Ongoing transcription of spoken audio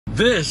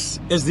This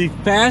is the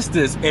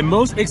fastest and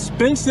most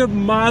expensive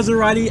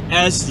Maserati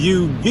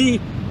SUV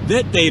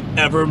that they've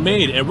ever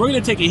made, and we're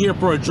gonna take it here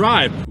for a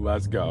drive.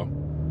 Let's go.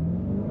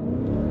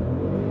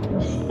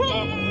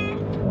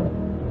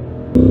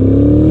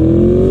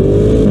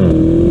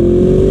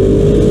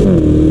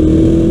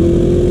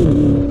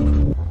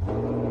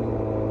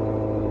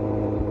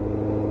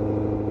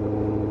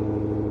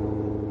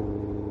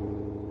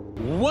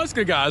 What's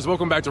good, guys?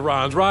 Welcome back to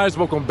Ron's Rides.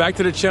 Welcome back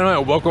to the channel,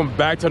 and welcome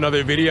back to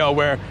another video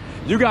where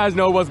you guys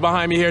know what's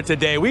behind me here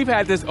today. We've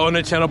had this on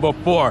the channel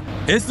before.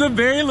 It's the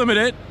very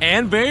limited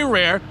and very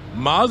rare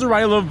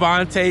Maserati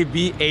Levante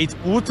V8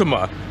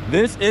 Ultima.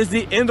 This is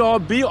the end-all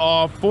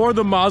be-all for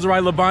the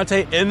Maserati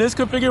Levante in this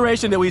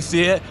configuration that we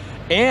see it,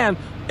 and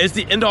it's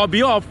the end-all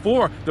be-all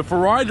for the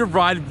Ferrari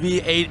derived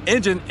V8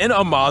 engine in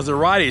a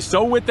Maserati.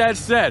 So with that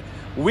said,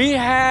 we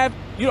have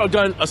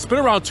done a spin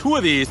around two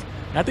of these.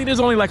 I think there's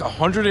only like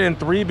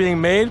 103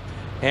 being made,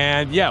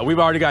 and yeah, we've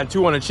already gotten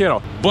two on the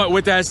channel. But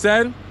with that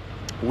said,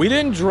 we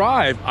didn't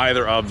drive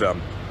either of them.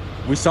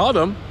 We saw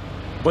them,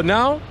 but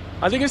now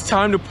I think it's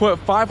time to put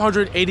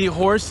 580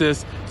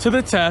 horses to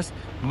the test,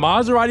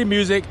 Maserati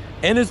music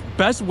in its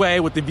best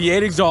way with the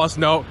V8 exhaust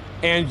note,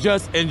 and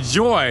just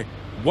enjoy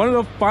one of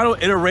the final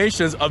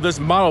iterations of this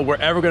model we're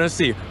ever gonna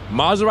see.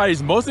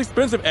 Maserati's most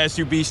expensive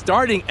SUV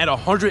starting at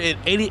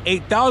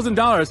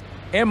 $188,000,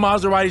 and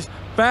Maserati's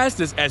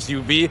fastest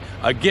SUV,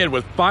 again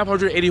with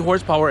 580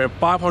 horsepower and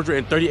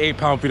 538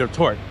 pound-feet of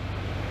torque.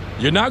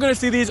 You're not going to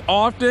see these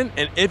often,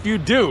 and if you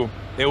do,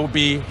 they will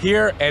be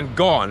here and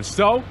gone.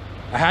 So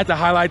I had to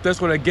highlight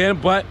this one again,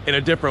 but in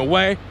a different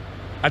way.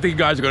 I think you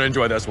guys are going to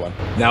enjoy this one.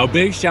 Now,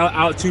 big shout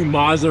out to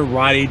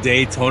Maserati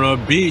Daytona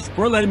Beach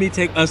for letting me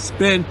take a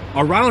spin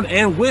around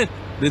and with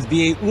this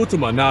V8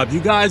 Ultima. Now, if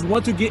you guys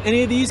want to get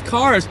any of these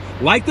cars,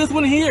 like this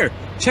one here,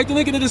 check the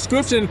link in the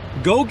description.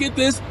 Go get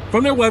this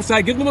from their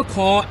website, give them a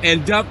call,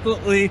 and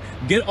definitely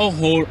get a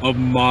hold of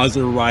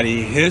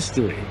Maserati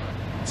history.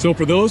 So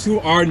for those who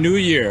are new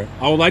here,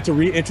 I would like to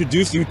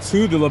reintroduce you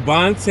to the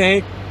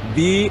Levante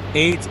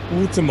V8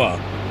 Ultima.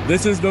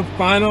 This is the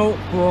final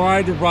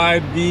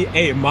Ferrari-derived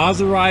V8.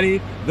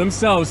 Maserati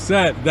themselves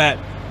said that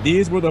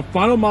these were the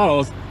final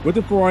models with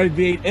the Ferrari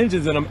V8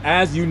 engines in them.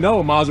 As you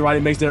know,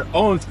 Maserati makes their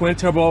own Twin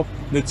Turbo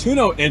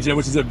engine,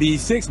 which is a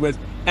V6 with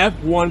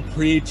F1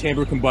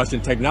 pre-chamber combustion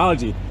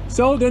technology.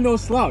 So they're no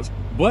slouch,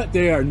 but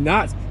they are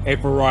not a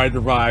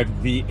Ferrari-derived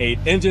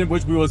V8 engine,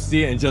 which we will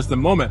see in just a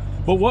moment.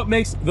 But what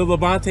makes the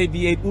Levante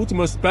V8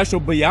 Ultima special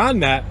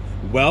beyond that?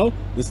 Well,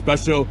 the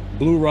special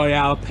Blue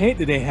Royale paint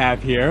that they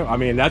have here, I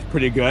mean, that's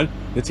pretty good.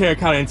 The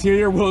terracotta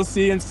interior we'll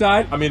see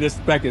inside. I mean, this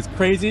spec is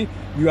crazy.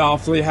 You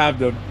also have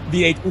the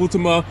V8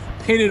 Ultima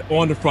painted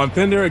on the front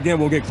fender.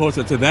 Again, we'll get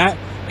closer to that.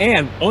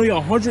 And only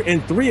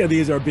 103 of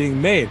these are being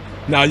made.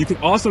 Now, you can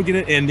also get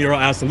it in Nero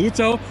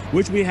Assoluto,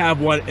 which we have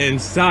one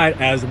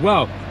inside as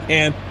well.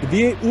 And the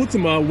V8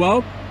 Ultima,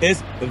 well,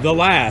 it's the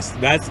last.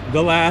 That's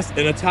the last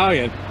in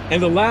Italian.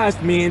 And the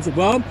last means,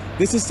 well,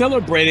 this is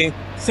celebrating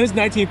since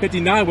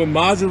 1959 when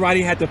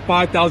Maserati had the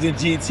 5000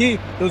 GT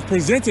that was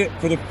presented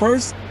for the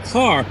first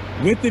car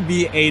with the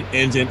V8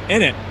 engine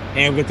in it.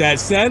 And with that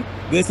said,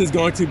 this is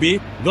going to be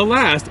the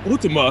last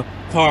Ultima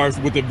cars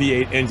with the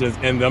V8 engines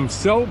in them.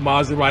 So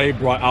Maserati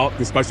brought out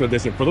the special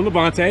edition for the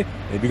Levante.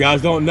 If you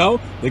guys don't know,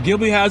 the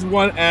Ghibli has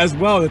one as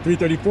well, the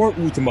 334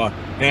 Ultima.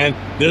 And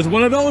there's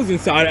one of those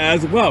inside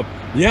as well.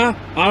 Yeah,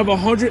 out of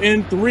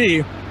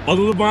 103 of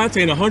the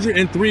Levante and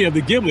 103 of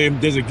the Ghibli,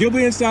 there's a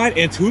Ghibli inside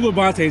and two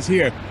Levantes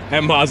here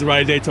at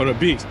Maserati Daytona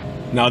Beach.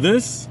 Now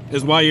this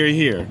is why you're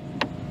here.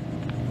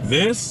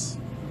 This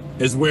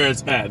is where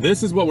it's at.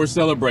 This is what we're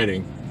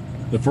celebrating.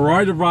 The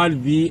Ferrari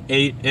derived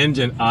V8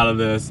 engine out of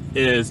this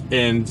is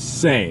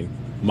insane.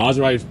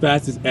 Maserati's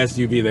fastest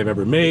SUV they've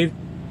ever made.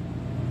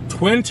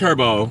 Twin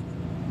turbo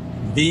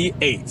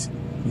V8.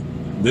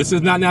 This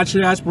is not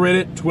naturally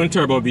aspirated twin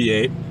turbo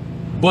V8,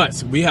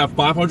 but we have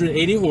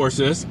 580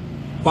 horses,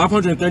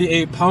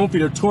 538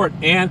 pound-feet of torque,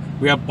 and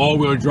we have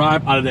all-wheel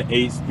drive out of the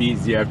 8-speed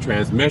ZF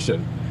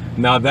transmission.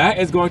 Now that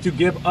is going to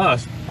give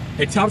us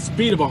a top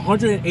speed of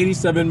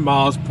 187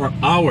 miles per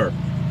hour.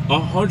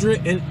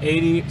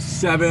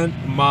 187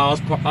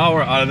 miles per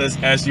hour out of this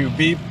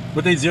SUV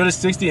with a 0 to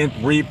 60 in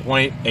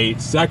 3.8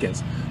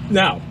 seconds.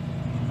 Now,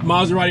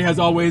 Maserati has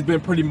always been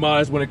pretty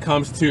modest when it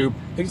comes to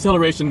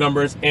acceleration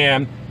numbers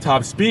and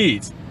top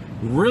speeds.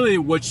 Really,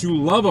 what you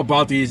love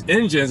about these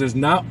engines is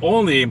not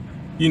only,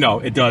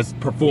 it does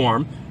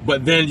perform,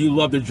 but then you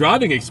love the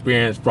driving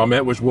experience from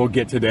it, which we'll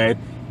get today,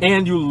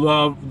 and you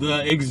love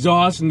the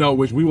exhaust note,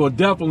 which we will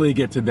definitely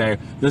get today,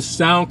 the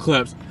sound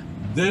clips.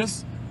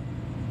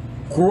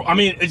 I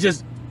mean,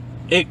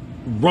 it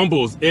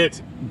rumbles,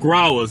 it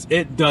growls,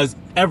 it does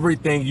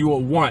everything you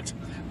would want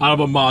out of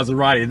a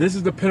Maserati. This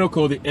is the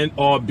pinnacle, the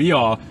end-all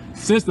be-all.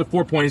 Since the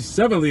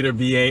 4.7 liter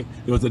V8,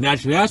 it was a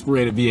naturally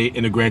aspirated V8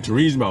 in the Gran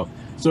Turismo.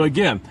 So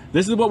again,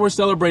 this is what we're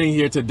celebrating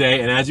here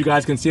today, and as you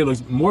guys can see, it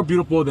looks more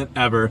beautiful than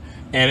ever,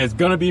 and it's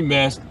gonna be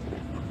missed.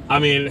 I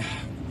mean,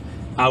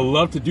 I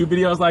love to do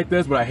videos like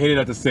this, but I hate it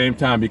at the same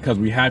time because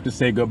we have to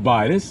say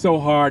goodbye. It is so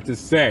hard to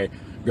say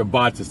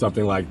goodbye to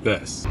something like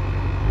this.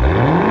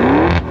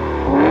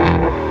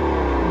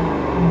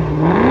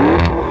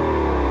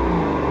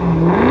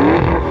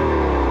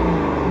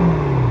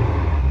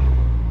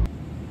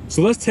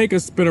 So let's take a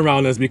spin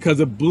around this, because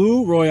the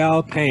Blue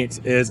Royale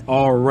paint is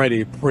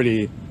already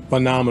pretty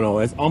phenomenal.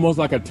 It's almost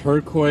like a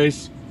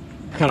turquoise,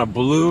 kind of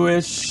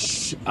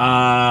bluish,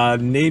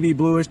 navy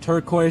bluish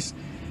turquoise.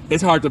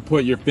 It's hard to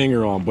put your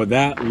finger on, but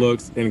that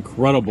looks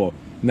incredible.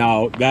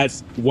 Now,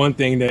 that's one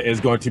thing that is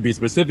going to be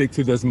specific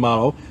to this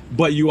model,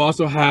 but you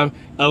also have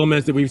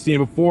elements that we've seen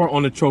before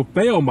on the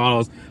Trofeo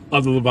models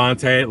of the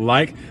Levante,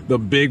 like the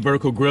big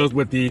vertical grills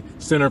with the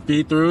center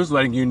feed-throughs,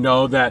 letting you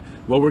know that,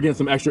 well, we're getting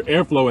some extra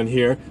airflow in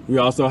here. We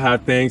also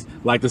have things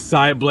like the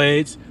side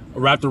blades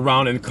wrapped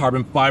around in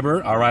carbon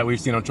fiber, all right, we've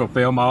seen on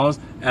Trofeo models,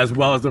 as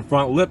well as the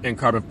front lip in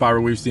carbon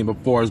fiber we've seen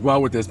before as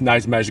well, with this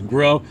nice mesh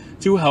grille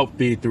to help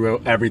feed through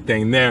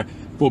everything there.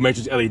 Full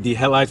matrix LED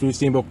headlights we've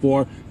seen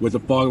before with the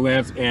fog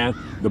lamps and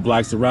the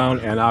black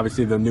surround, and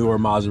obviously the newer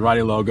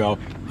Maserati logo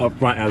up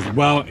front as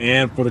well.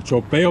 And for the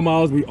Trofeo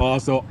models, we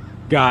also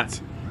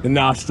got the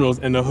nostrils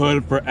and the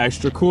hood for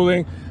extra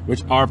cooling,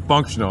 which are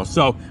functional.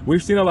 So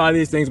we've seen a lot of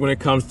these things when it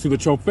comes to the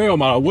Trofeo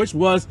model, which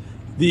was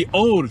the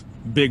old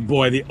big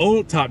boy, the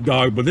old top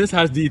dog, but this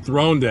has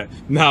dethroned it.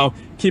 Now,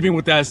 keeping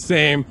with that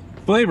same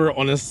flavor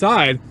on the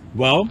side,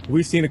 well,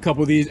 we've seen a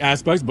couple of these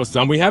aspects, but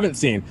some we haven't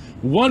seen.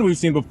 One we've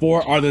seen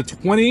before are the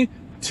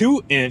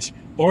 22-inch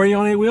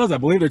Orione wheels. I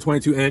believe they're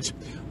 22-inch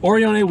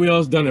Orione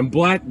wheels done in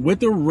black with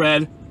the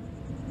red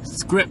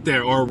script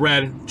there, or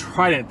red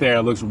trident there.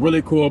 It looks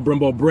really cool.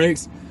 Brembo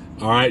brakes,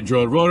 all right,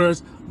 drilled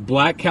rotors,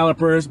 black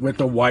calipers with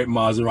the white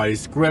Maserati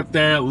script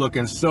there,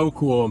 looking so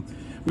cool.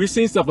 We've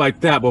seen stuff like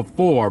that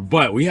before,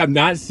 but we have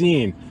not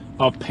seen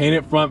a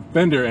painted front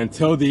fender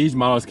until these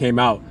models came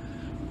out.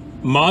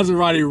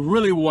 Maserati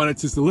really wanted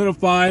to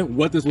solidify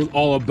what this was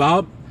all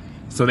about,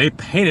 so they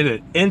painted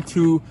it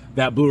into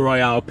that Blue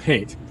Royale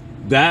paint.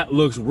 That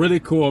looks really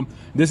cool.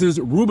 This is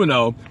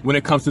Rubino when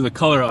it comes to the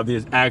color of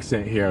this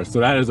accent here. So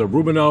that is a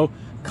Rubino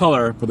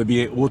color for the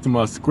V8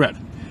 Ultima script.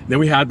 Then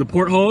we have the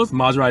portholes,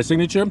 Maserati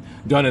signature,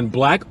 done in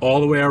black all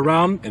the way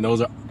around, and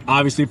those are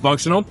obviously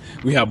functional.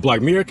 We have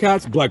black mirror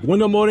caps, black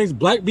window moldings,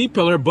 black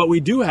B-pillar, but we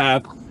do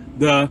have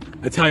the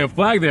Italian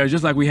flag there,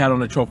 just like we had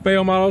on the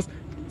Trofeo models,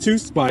 to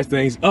spice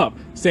things up.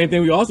 Same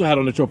thing we also had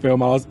on the Trofeo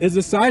models is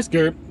the side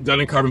skirt done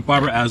in carbon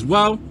fiber as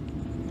well.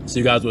 So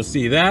you guys will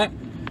see that.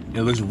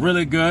 It looks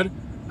really good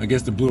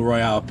against the Blue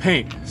Royale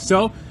paint.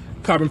 So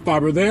carbon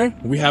fiber there.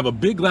 We have a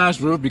big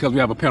glass roof because we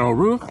have a panel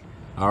roof.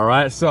 All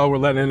right, so we're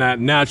letting in that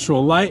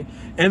natural light.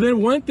 And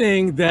then one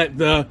thing that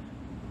the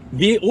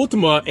V8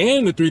 Ultima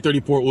and the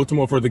 334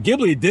 Ultima for the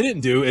Ghibli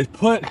didn't do is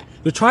put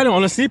the trident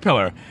on a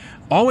C-pillar.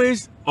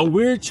 Always a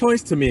weird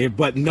choice to me,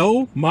 but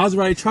no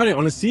Maserati trident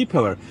on a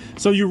C-pillar.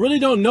 So you really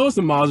don't know it's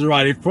a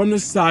Maserati from the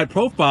side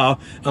profile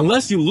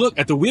unless you look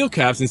at the wheel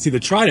caps and see the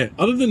trident.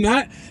 Other than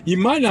that, you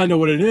might not know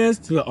what it is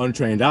to the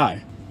untrained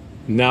eye.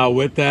 Now,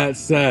 with that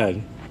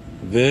said,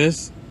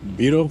 this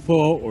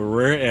beautiful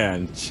rear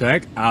end,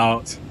 check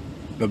out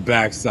the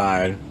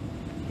backside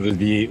of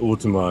the V8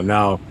 Ultima.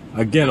 Now,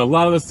 again, a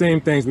lot of the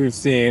same things we've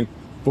seen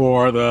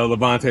for the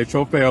Levante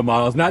Trofeo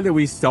models. Not that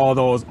we saw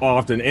those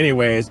often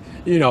anyways,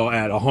 you know,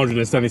 at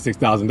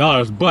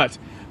 $176,000, but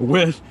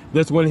with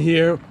this one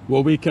here,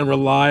 well, we can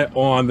rely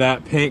on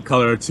that paint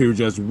color to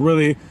just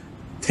really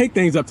take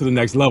things up to the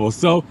next level.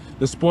 So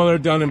the spoiler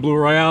done in Blue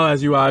Royale,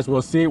 as you guys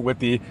will see, with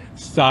the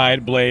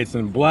side blades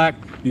in black.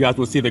 You guys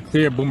will see the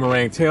clear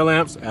boomerang tail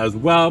lamps as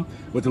well,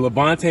 with the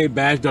Levante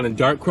badge done in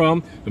dark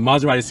chrome, the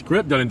Maserati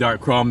script done in dark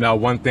chrome. Now,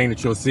 one thing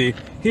that you'll see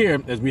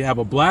here is we have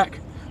a black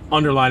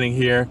underlining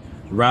here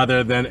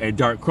rather than a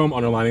dark chrome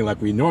underlining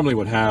like we normally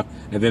would have,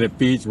 and then it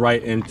feeds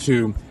right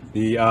into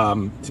the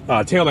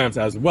tail lamps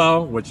as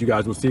well, which you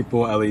guys will see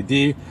full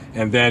LED.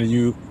 And then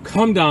you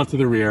come down to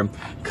the rear,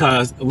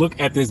 because look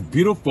at this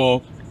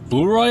beautiful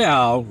Blue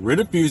Royale rear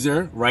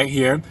diffuser right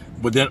here,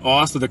 but then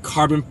also the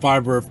carbon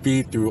fiber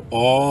feed through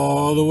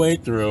all the way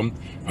through.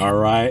 All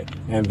right,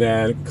 and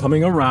then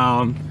coming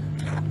around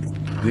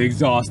the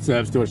exhaust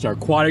tips, which are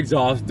quad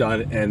exhaust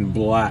done in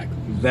black.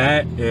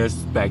 That is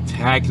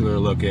spectacular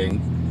looking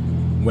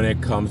when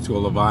it comes to a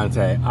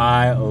Levante.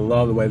 I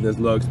love the way this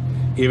looks.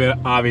 Even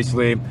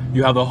obviously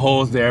you have the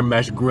holes there,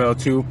 mesh grill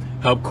to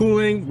help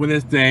cooling when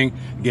this thing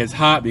gets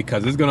hot,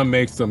 because it's gonna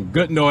make some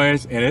good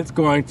noise and it's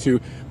going to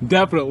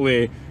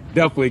definitely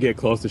get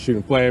close to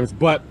shooting flames.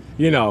 But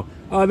you know,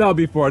 that'll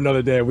be for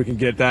another day. We can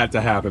get that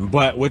to happen.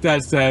 But with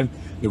that said,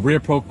 the rear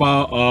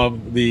profile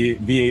of the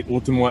V8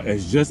 Ultima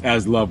is just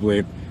as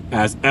lovely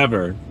as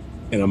ever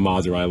in a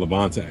Maserati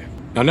Levante.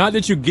 Now, not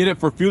that you get it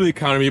for fuel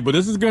economy, but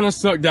this is gonna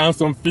suck down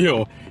some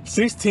fuel.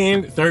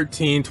 16,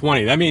 13,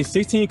 20. That means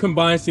 16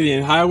 combined city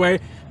and highway,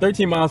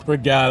 13 miles per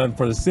gallon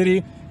for the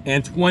city,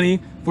 and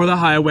 20 for the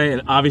highway,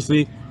 and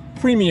obviously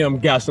premium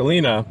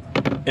gasolina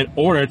in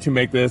order to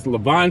make this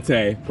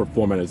Levante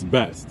perform at its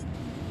best.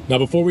 Now,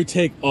 before we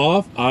take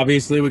off,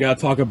 obviously we gotta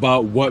talk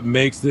about what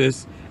makes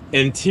this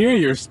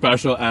interior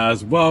special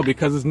as well,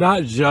 because it's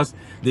not just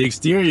the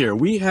exterior.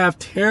 We have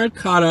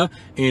terracotta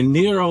and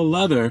Nero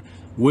leather,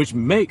 which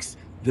makes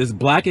this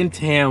black and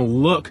tan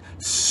look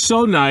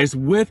so nice,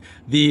 with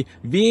the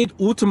V8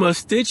 Ultima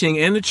stitching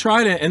and the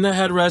trident and the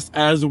headrest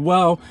as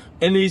well.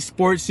 In these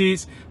sport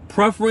seats,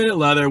 perforated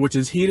leather, which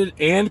is heated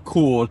and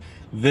cooled.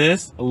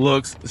 This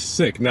looks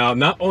sick. Now,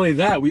 not only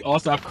that, we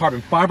also have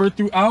carbon fiber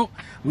throughout.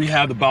 We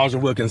have the Bowser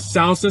Wilkins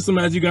sound system,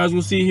 as you guys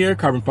will see here,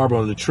 carbon fiber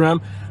on the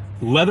trim,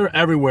 leather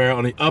everywhere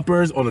on the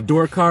uppers, on the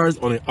door cards,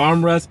 on the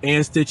armrest,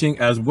 and stitching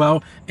as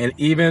well. And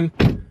even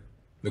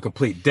the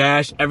complete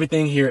dash,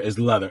 everything here is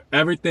leather.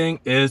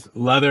 Everything is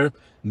leather.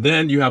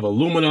 Then you have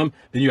aluminum,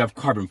 then you have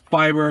carbon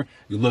fiber.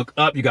 You look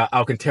up, you got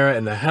Alcantara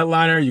in the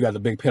headliner, you got the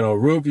big panel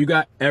roof, you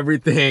got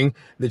everything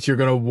that you're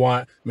gonna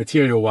want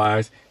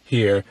material-wise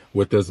here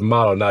with this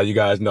model. Now, you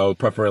guys know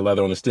perforated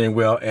leather on the steering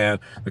wheel and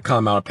the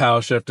column mounted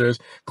paddle shifters.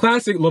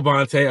 Classic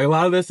Levante. A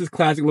lot of this is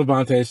classic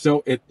Levante,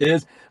 so it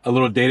is a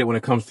little dated when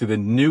it comes to the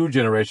new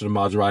generation of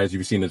Maseratis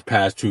you've seen in the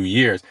past 2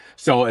 years.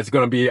 So it's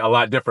gonna be a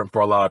lot different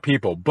for a lot of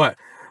people. But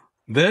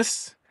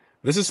this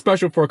is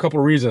special for a couple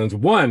of reasons.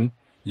 One,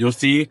 you'll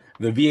see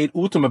the V8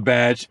 Ultima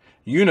badge,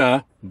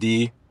 UNA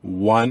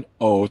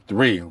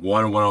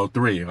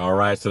D103, all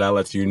right? So that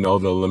lets you know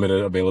the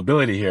limited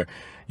availability here.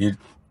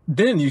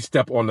 Then you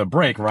step on the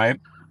brake, right?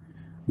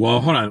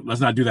 Well, hold on,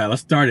 let's not do that.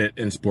 Let's start it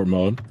in sport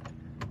mode.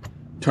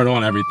 Turn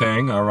on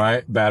everything, all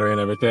right? Battery and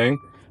everything.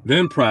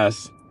 Then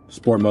press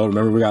sport mode.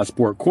 Remember, we got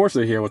Sport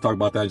Corsa here. We'll talk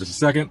about that in just a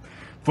second.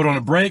 Foot on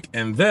the brake,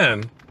 and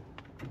then,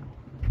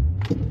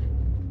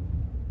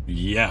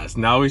 yes,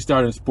 now we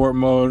start in sport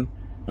mode.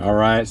 All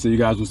right, so you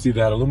guys will see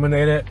that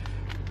illuminated.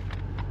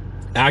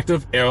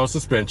 Active aero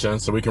suspension,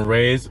 so we can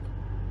raise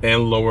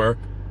and lower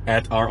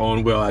at our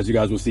own will, as you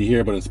guys will see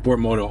here, but in sport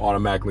mode, it'll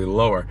automatically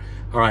lower.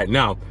 All right,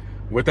 now,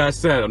 with that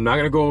said, I'm not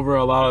gonna go over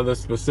a lot of the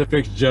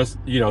specifics, just,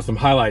 you know, some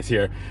highlights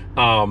here.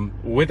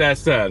 With that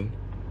said,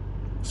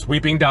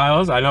 sweeping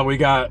dials. I know we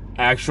got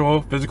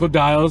actual physical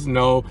dials,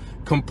 no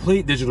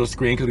complete digital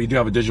screen, because we do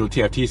have a digital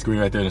TFT screen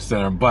right there in the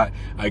center, but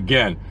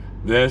again,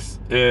 this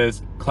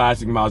is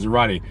classic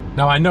Maserati.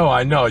 Now, I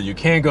know, you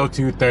can't go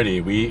 230.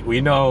 We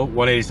know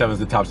 187 is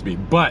the top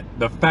speed, but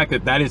the fact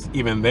that that is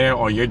even there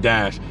on your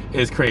dash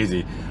is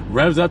crazy.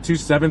 Revs up to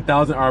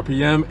 7,000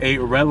 RPM, 8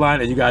 red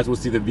line, and you guys will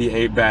see the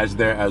V8 badge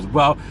there as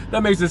well.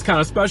 That makes this kind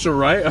of special,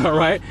 right? All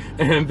right.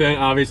 And then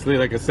obviously,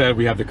 like I said,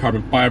 we have the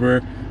carbon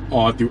fiber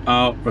all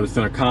throughout for the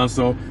center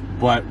console.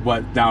 But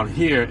what down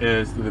here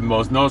is the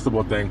most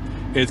noticeable thing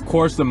is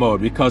Corsa mode,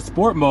 because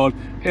sport mode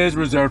is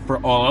reserved for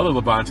all other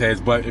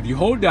Levantes. But if you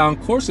hold down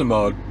Corsa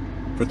mode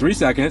for 3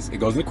 seconds, it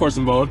goes into Corsa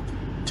mode,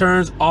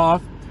 turns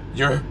off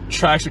your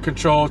traction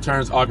control,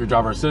 turns off your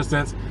driver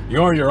assistance.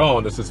 You're on your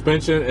own. The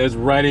suspension is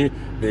ready,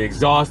 the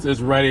exhaust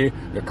is ready,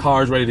 the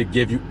car is ready to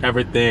give you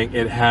everything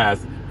it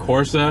has.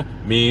 Corsa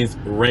means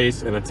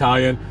race in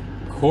Italian.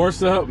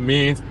 Corsa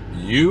means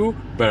you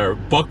better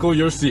buckle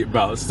your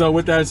seatbelt. So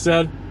with that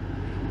said,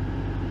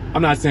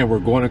 I'm not saying we're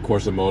going to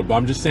Corsa mode, but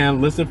I'm just saying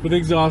listen for the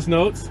exhaust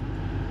notes,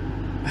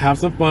 have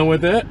some fun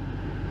with it,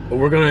 but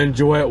we're gonna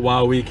enjoy it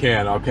while we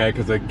can, okay?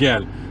 Because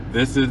again,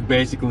 this is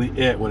basically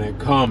it when it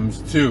comes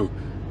to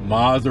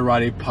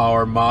Maserati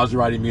power,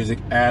 Maserati music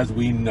as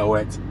we know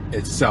it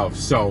itself.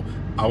 So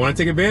I want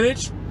to take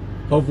advantage.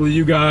 Hopefully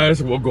you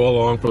guys will go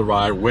along for the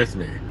ride with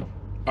me.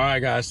 All right,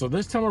 guys, so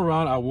this time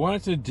around, I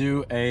wanted to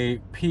do a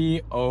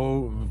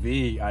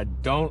POV. I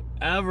don't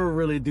ever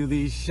really do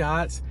these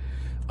shots.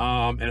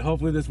 And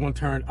hopefully this one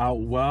turned out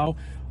well.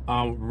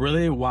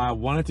 Really why I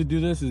wanted to do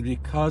this is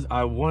because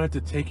I wanted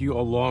to take you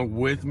along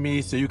with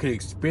me so you can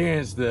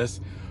experience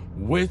this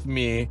with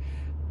me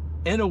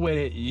in a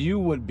way that you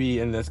would be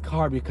in this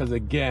car, because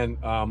again,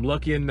 I'm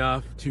lucky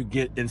enough to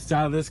get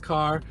inside of this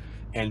car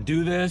and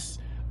do this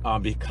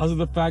because of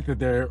the fact that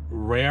they're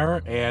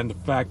rare and the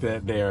fact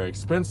that they're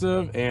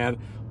expensive and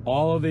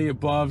all of the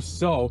above.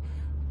 So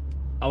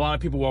a lot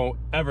of people won't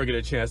ever get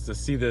a chance to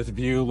see this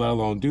view, let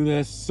alone do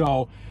this.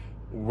 So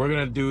we're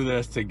gonna do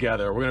this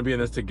together. We're gonna be in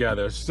this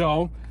together.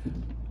 So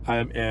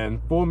I'm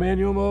in full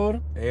manual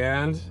mode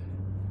and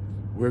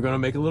we're gonna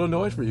make a little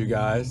noise for you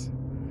guys.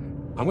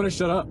 I'm gonna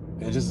shut up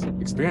and just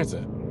experience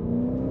it.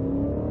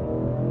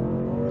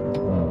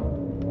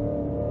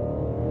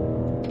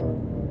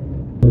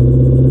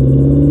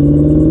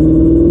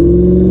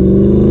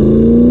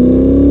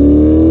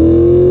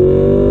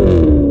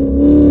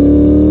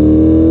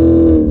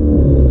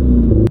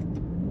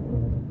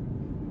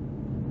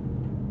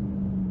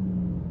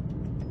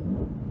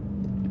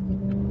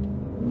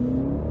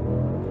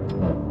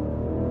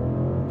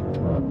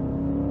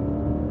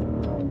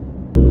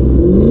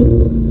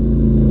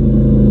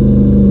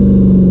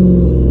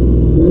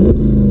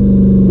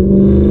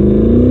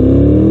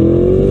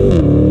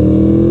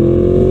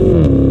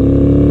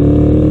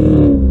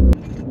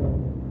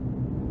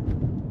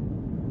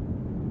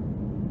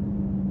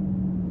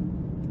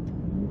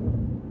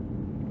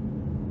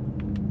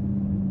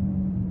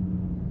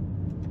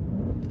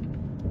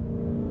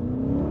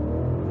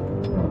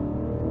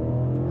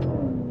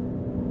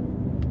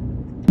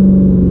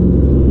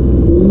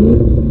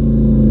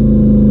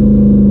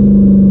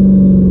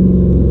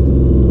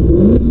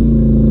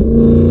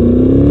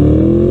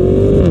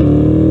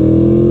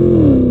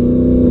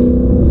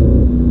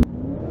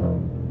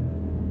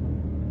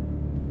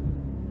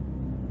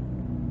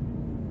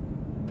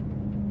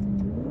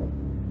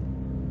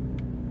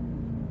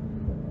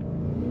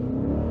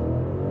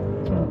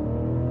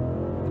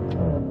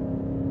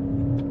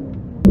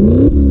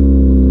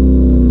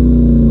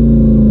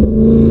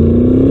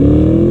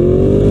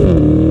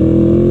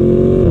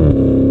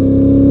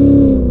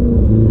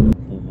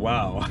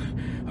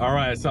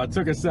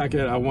 took a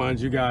second. I wanted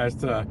you guys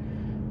to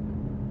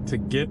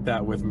get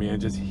that with me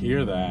and just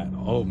hear that.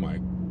 Oh my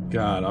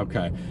God.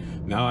 Okay,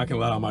 now I can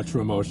let out my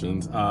true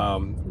emotions.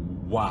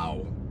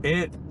 Wow,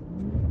 it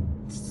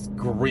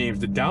screams.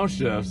 The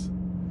downshifts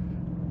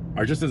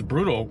are just as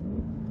brutal,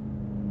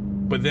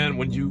 but then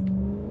when you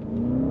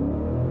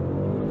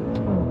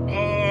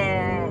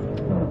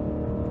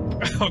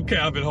okay,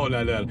 I've been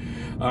holding that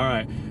in. All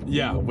right,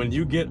 yeah, when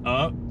you get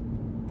up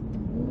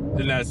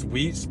in that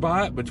sweet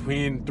spot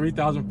between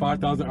 3,000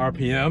 5,000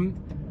 RPM,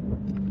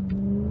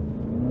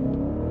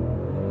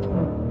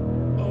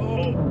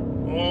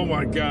 oh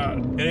my God,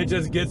 and it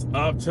just gets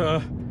up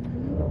to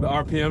the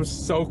RPM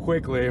so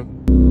quickly.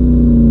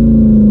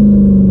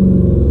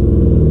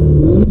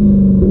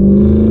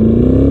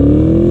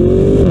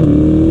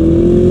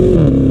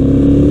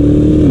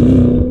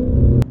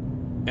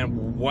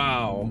 And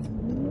wow,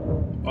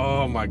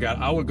 oh my God,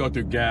 I would go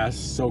through gas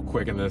so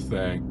quick in this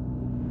thing.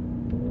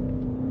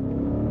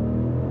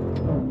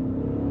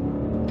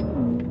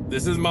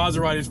 This is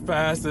Maserati's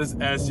fastest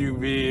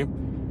SUV.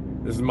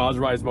 This is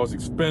Maserati's most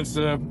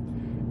expensive.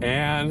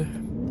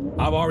 And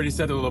I've already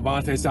said that the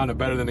Levante sounded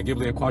better than the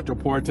Ghibli and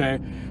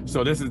Quattroporte.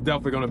 So this is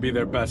definitely gonna be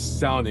their best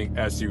sounding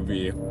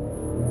SUV.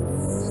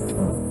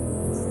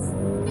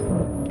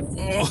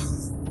 Oh.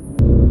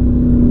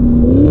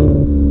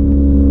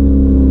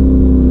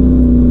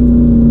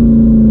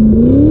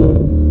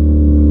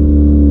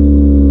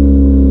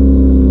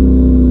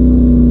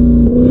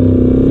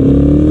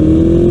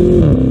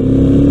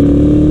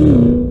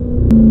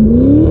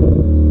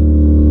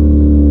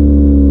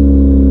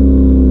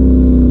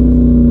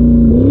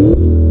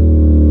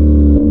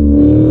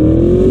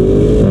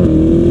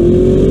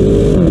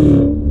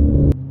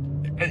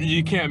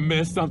 You can't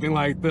miss something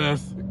like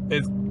this.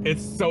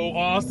 It's so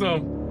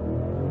awesome.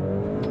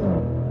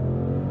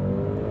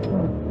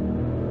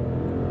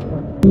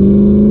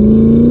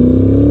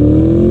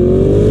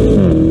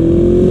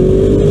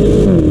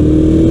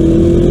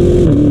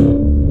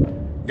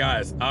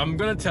 Guys, I'm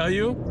gonna tell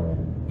you,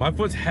 my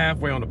foot's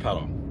halfway on the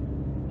pedal.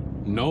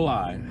 No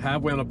lie,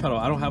 halfway on the pedal.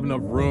 I don't have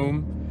enough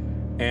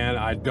room and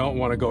I don't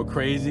want to go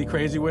crazy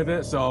with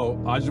it.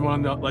 So I just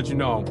want to let you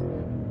know,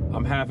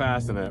 I'm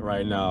half-assing it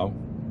right now.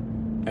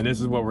 And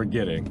this is what we're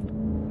getting.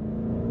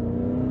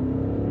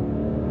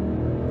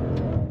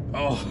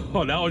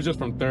 Oh, that was just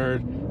from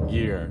third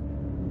gear.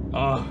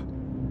 Now,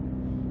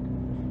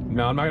 I'm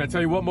not gonna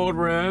tell you what mode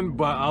we're in,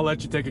 but I'll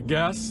let you take a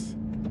guess.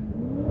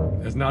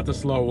 It's not the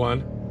slow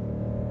one,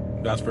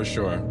 that's for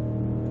sure.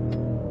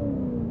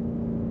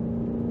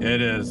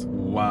 It is,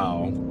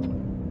 wow.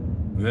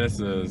 This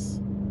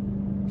is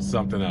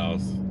something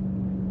else.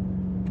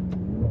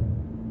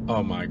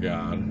 Oh my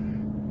God.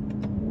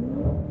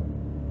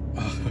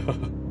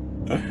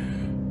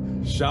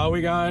 Shall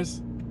we,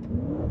 guys?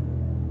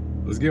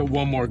 Let's get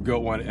one more good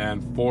one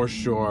in for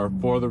sure,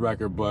 for the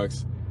record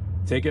books.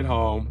 Take it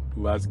home.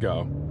 Let's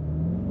go.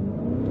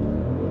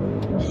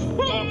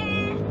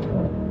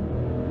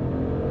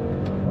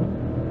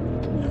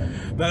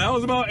 Now that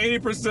was about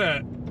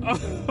 80%.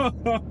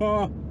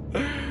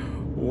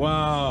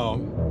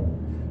 Wow.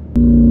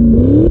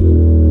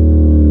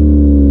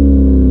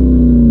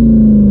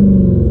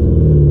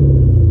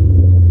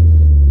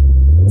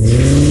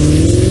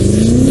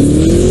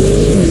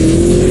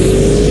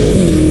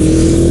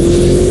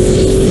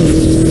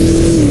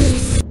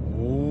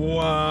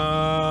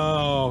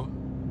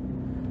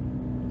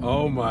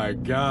 Oh my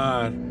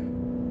God.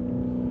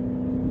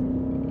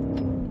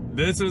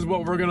 This is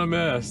what we're gonna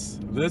miss.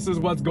 This is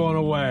what's going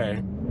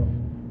away.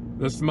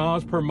 The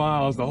smiles per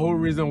miles. The whole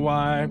reason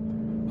why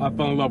I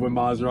fell in love with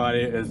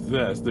Maserati is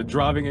this: the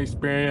driving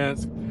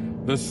experience,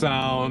 the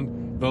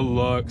sound, the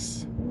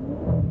looks.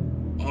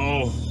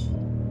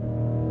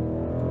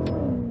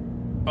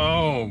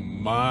 Oh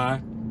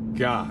my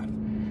God.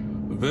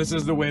 This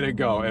is the way to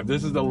go. If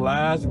this is the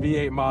last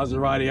V8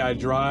 Maserati I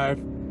drive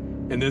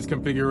in this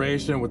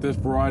configuration with this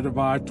Ferrari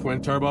Divide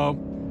twin turbo,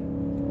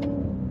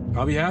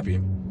 I'll be happy.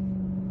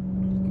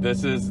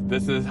 This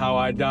is how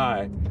I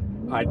die.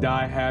 I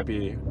die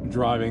happy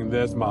driving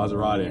this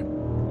Maserati.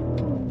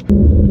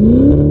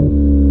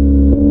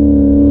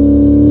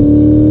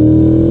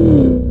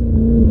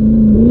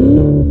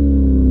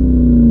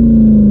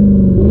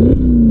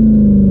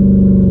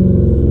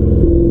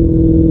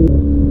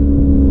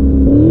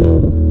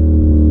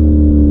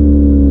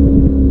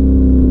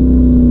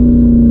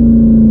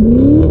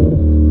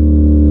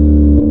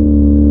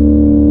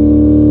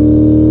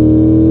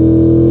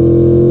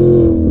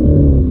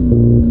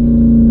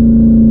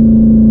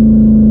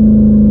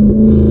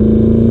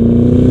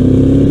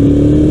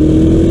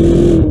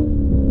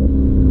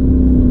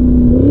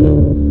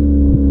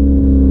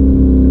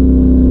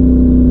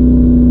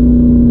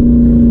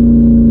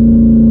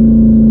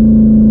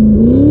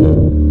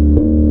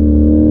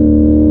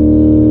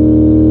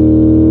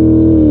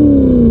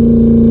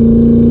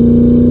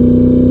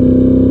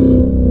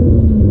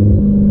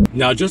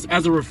 Now, just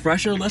as a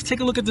refresher, let's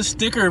take a look at the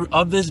sticker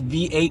of this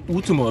V8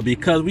 Ultima,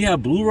 because we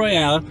have Blue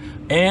Royale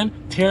and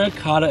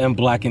terracotta and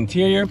black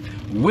interior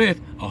with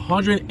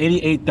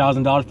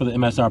 $188,000 for the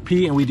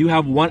MSRP, and we do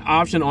have one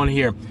option on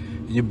here.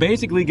 You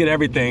basically get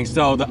everything,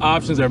 so the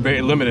options are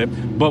very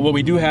limited, but what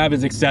we do have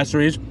is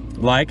accessories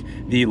like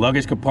the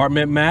luggage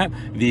compartment mat,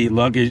 the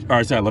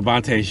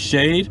Levante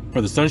shade for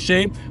the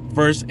sunshade,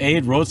 first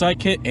aid roadside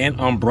kit, and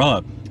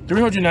umbrella.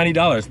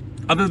 $390.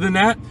 Other than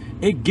that,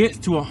 it gets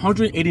to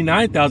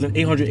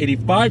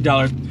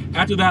 $189,885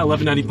 after that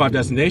 $1,195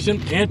 destination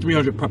and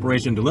 $300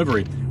 preparation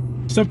delivery.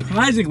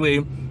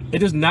 Surprisingly, it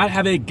does not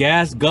have a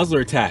gas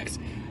guzzler tax.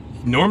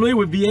 Normally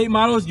with V8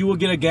 models, you will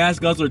get a gas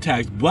guzzler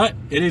tax, but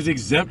it is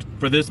exempt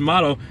for this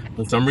model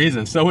for some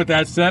reason. So with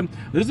that said,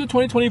 this is a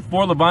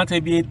 2024 Levante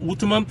V8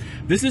 Ultima.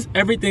 This is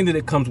everything that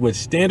it comes with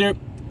standard,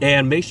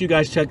 and make sure you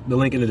guys check the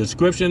link in the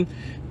description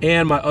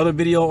and my other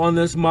video on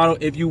this model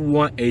if you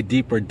want a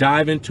deeper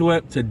dive into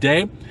it.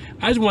 Today,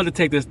 I just wanted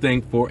to take this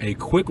thing for a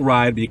quick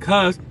ride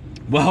because,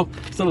 well,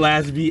 it's the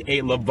last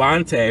V8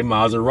 Levante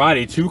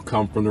Maserati to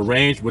come from the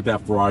range with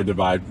that Ferrari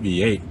Divide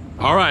V8.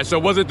 All right, so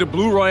was it the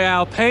Blue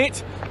Royale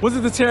paint? Was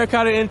it the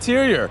terracotta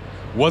interior?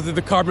 Was it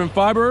the carbon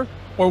fiber?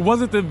 Or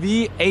was it the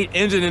V8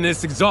 engine and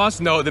its exhaust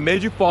note that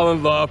made you fall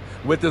in love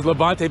with this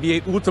Levante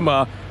V8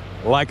 Ultima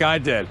like I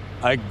did?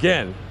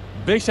 Again,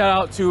 big shout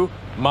out to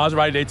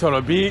Maserati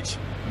Daytona Beach.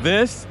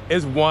 This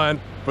is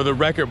one for the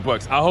record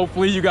books.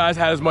 Hopefully you guys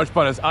had as much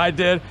fun as I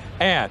did.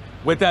 And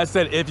with that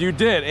said, if you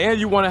did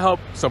and you want to help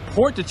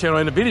support the channel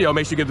in the video,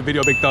 make sure you give the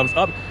video a big thumbs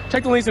up.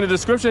 Check the links in the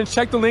description.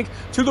 Check the link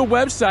to the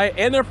website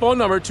and their phone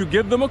number to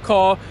give them a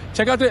call.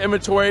 Check out their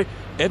inventory.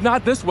 If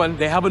not this one,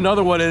 they have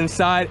another one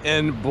inside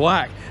in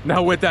black.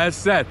 Now with that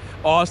said,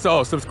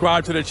 also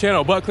subscribe to the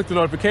channel, but click the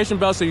notification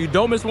bell so you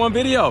don't miss one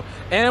video.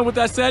 And with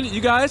that said,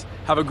 you guys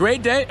have a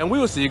great day, and we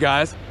will see you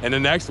guys in the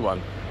next one.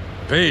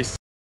 Peace.